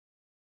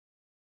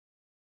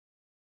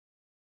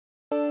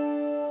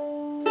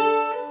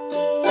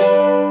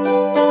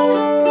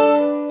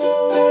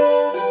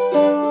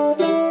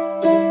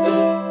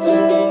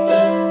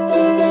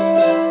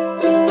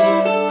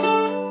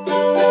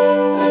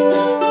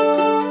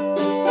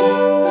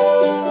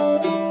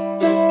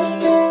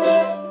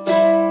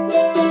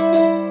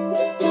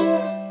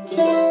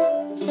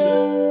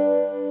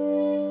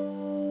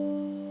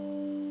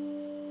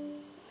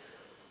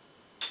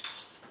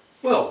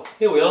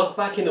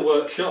Well, back in the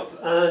workshop,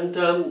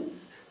 and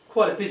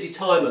quite a busy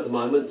time at the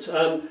moment,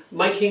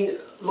 making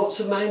lots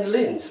of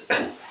mandolins.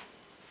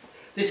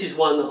 This is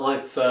one that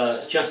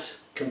I've just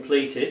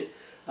completed.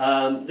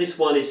 This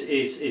one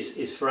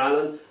is for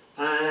Alan,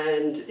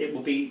 and it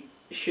will be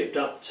shipped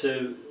up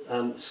to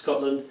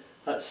Scotland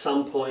at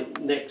some point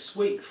next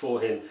week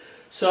for him.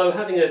 So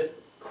having a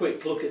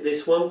quick look at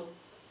this one,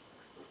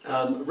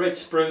 red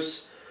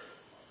spruce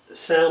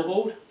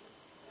soundboard,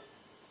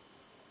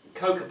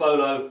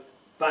 Cocobolo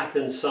back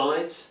and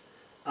sides,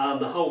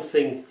 the whole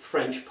thing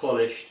French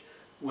polished,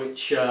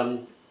 which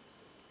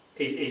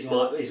is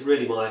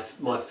really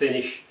my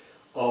finish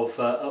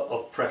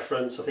of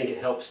preference. I think it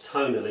helps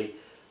tonally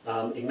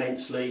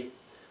immensely.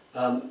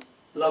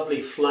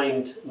 Lovely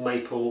flamed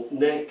maple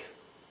neck,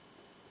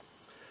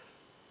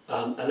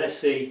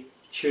 Alessi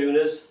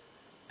tuners,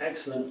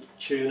 excellent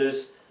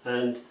tuners,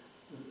 and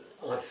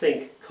I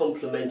think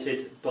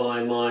complemented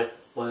by my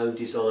own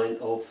design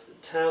of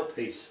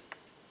tailpiece.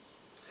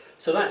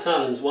 So that's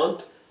Alan's one,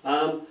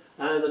 and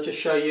I'll just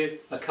show you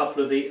a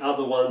couple of the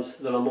other ones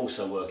that I'm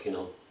also working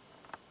on.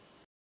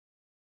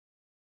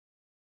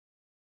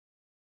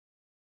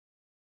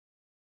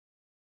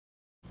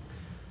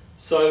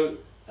 So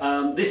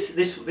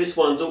this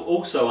one's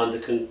also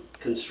under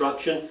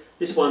construction.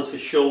 This one's for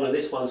Sean, and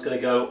this one's going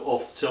to go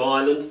off to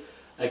Ireland.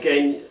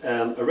 Again,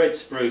 a red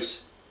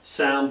spruce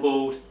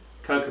soundboard,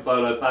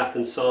 Cocobolo back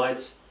and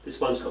sides.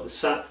 This one's got the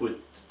sapwood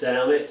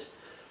down it.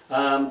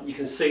 You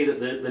can see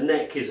that the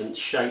neck isn't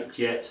shaped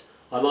yet.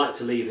 I like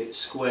to leave it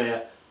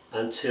square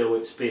until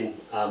it's been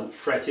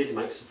fretted. It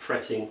makes the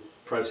fretting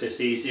process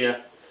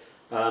easier.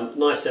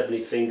 Nice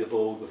ebony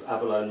fingerboard with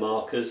abalone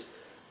markers.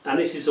 And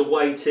this is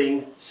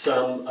awaiting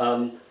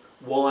some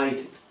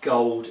wide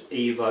gold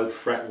Evo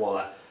fret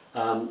wire,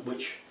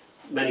 which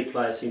many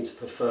players seem to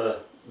prefer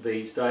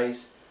these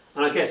days.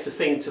 And I guess the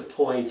thing to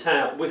point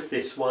out with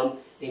this one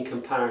in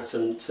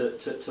comparison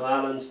to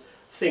Alan's,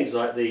 things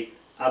like the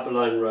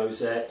abalone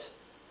rosette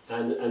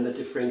and the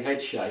differing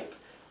head shape.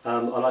 I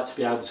like to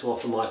be able to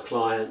offer my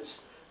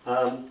clients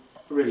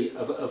really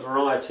a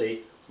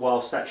variety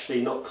whilst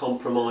actually not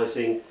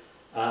compromising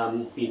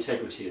the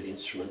integrity of the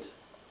instrument.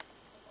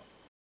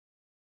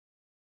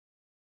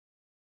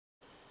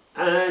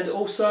 And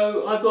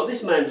also I've got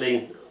this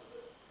mandolin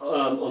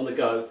on the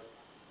go.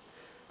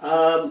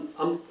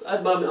 At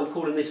the moment I'm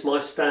calling this my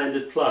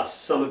Standard Plus.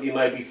 Some of you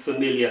may be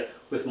familiar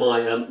with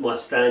my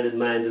standard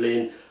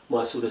mandolin,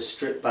 my sort of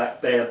stripped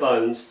back bare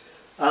bones.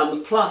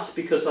 Plus,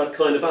 because I've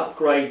kind of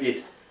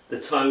upgraded the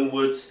tone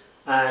woods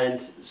and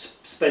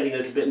spending a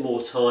little bit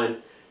more time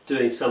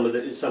doing some of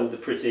the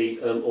pretty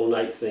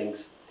ornate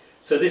things.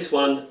 So this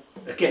one,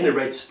 again a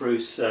red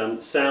spruce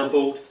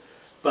soundboard,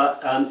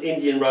 but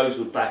Indian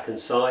rosewood back and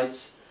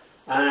sides.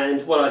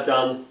 And what I've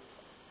done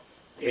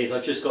is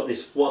I've just got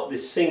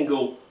this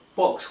single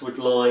boxwood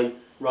line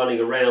running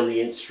around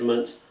the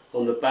instrument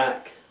on the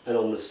back and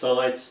on the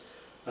sides.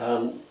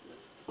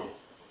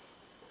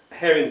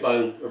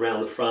 Herringbone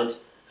around the front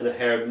and a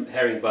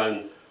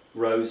herringbone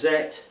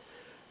rosette,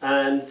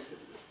 and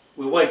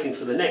we're waiting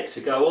for the neck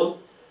to go on,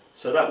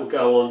 so that will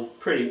go on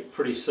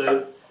pretty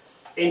soon.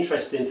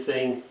 Interesting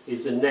thing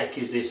is the neck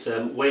is this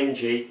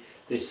Wenji,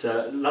 this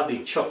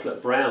lovely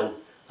chocolate brown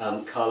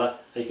colour,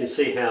 and you can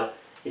see how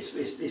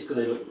it's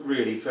going to look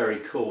really very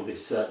cool,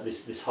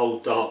 this whole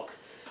dark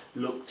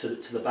look to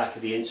the back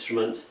of the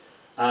instrument.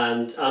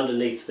 And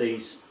underneath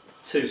these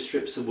two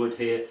strips of wood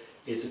here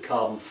is a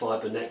carbon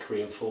fibre neck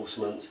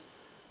reinforcement,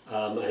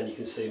 and you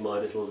can see my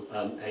little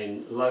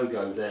N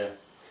logo there.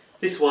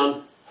 This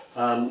one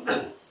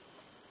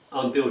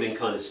I'm building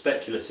kind of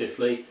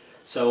speculatively,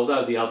 so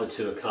although the other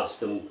two are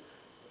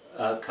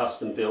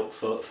custom built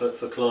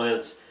for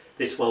clients,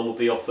 this one will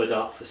be offered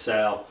up for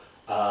sale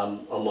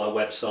on my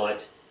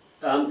website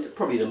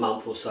probably in a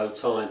month or so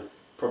time,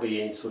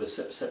 probably in sort of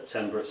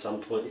September at some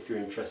point if you're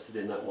interested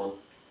in that one.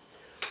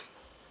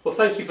 Well,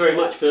 thank you very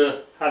much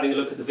for having a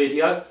look at the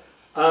video.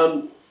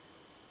 In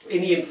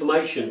the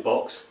information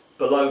box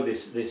below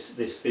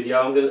this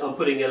video, I'm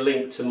putting a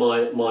link to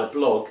my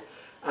blog,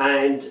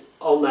 and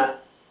on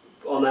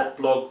that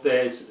blog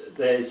there's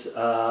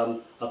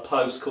a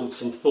post called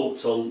Some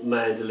Thoughts on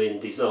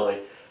Mandolin Design,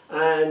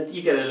 and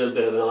you get a little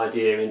bit of an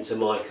idea into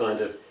my kind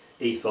of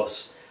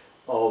ethos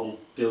on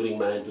building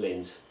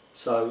mandolins.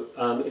 So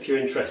if you're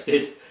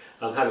interested,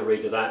 have a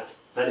read of that,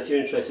 and if you're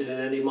interested in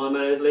any of my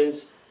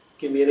mandolins,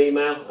 give me an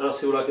email and I'll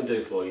see what I can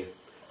do for you.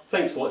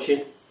 Thanks for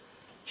watching.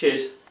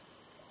 Cheers.